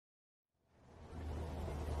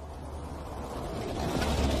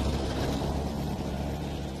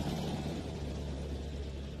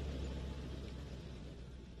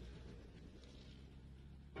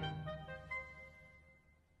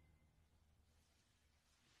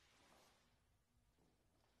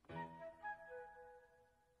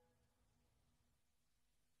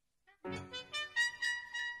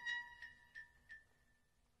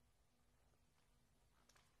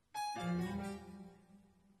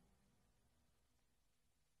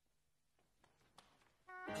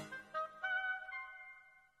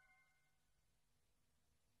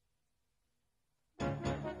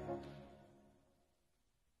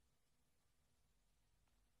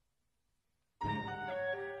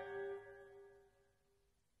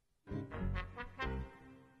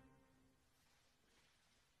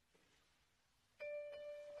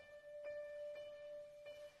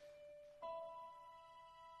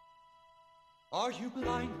Are you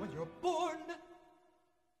blind when you're born?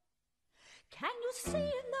 Can you see in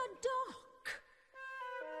the dark?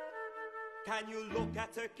 Can you look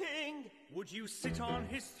at a king? Would you sit on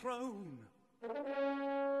his throne?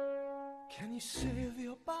 Can you say of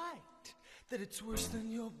your bite that it's worse than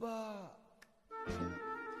your bark?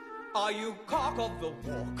 Are you cock of the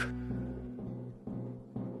walk?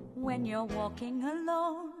 When you're walking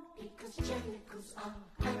alone? Because jellicles are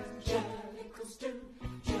and jellicles do.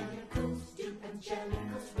 Jellicles do and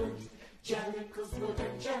jellicles would. Jellicles would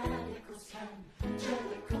and jellicles can.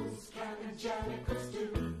 Jellicles can and jellicles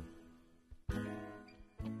do.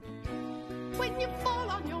 When you fall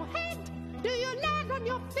on your head, do you land on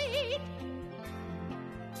your feet?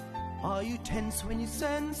 Are you tense when you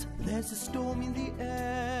sense there's a storm in the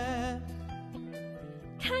air?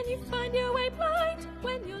 Can you find your way blind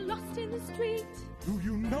when you're lost in the street? Do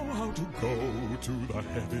you know how to go to the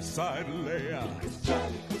Heaviside lair? Because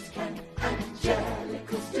jellicles can and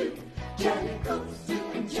jellicles do. Jellicles do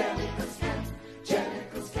and jellicles can.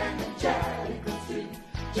 Jellicles can and jellicles do.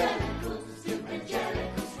 Jellicles do and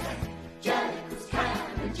jellicles can. Jellicles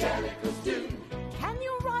can and jellicles do. Can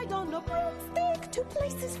you ride on a broomstick to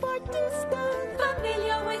places far distant?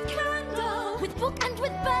 Familiar with candle, with book and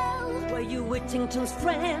with bell. Were you Whittington's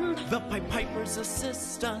friend? The Pied Piper's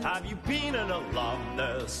assistant. Have you been an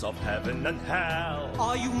alumnus of heaven and hell?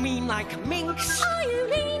 Are you mean like a minx? Are you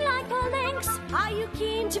lean like a lynx? Are you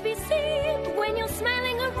keen to be seen when you're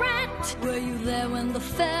smelling a rat? Were you there when the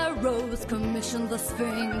pharaohs commissioned the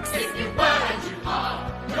Sphinx? If you were and you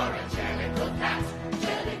are, you're a jellicle cat.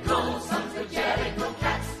 Jellicle songs for jellicle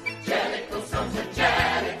cats. Jellicle songs for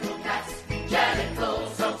jellicle cats. Jellicle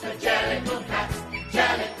songs for jellicle cats.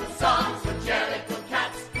 Jellicle songs for jellicle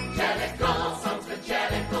cats. Jellicle songs for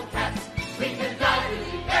jellicle cats. We can fly through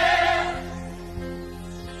the air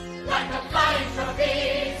like a flying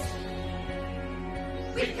trapeze.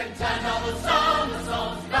 We can turn all the songs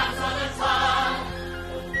bounce on a tongue.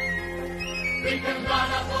 We can run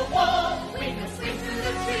up a wall, we can swing through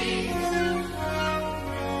the trees.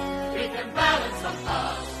 We can balance on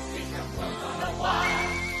us, we can walk on a wire.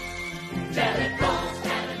 Jellicles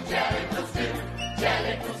can and jellicles do.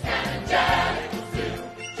 Jellicles can and jellicles do.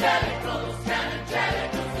 Jellicles can and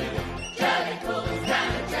jellicles do. Jellicles can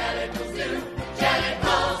and jellicles do.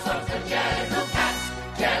 Jellicles songs for jellicle cats.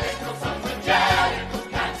 Jellicles songs for jellicle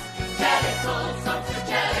cats. Jellicles songs for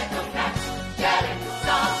jellicle cats. Jellicle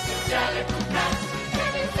songs for jellicle cats.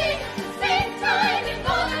 Can you sing at the same time in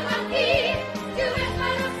golden harmony? Do it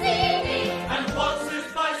kind of singing. And waltzes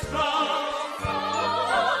by strong.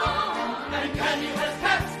 And can you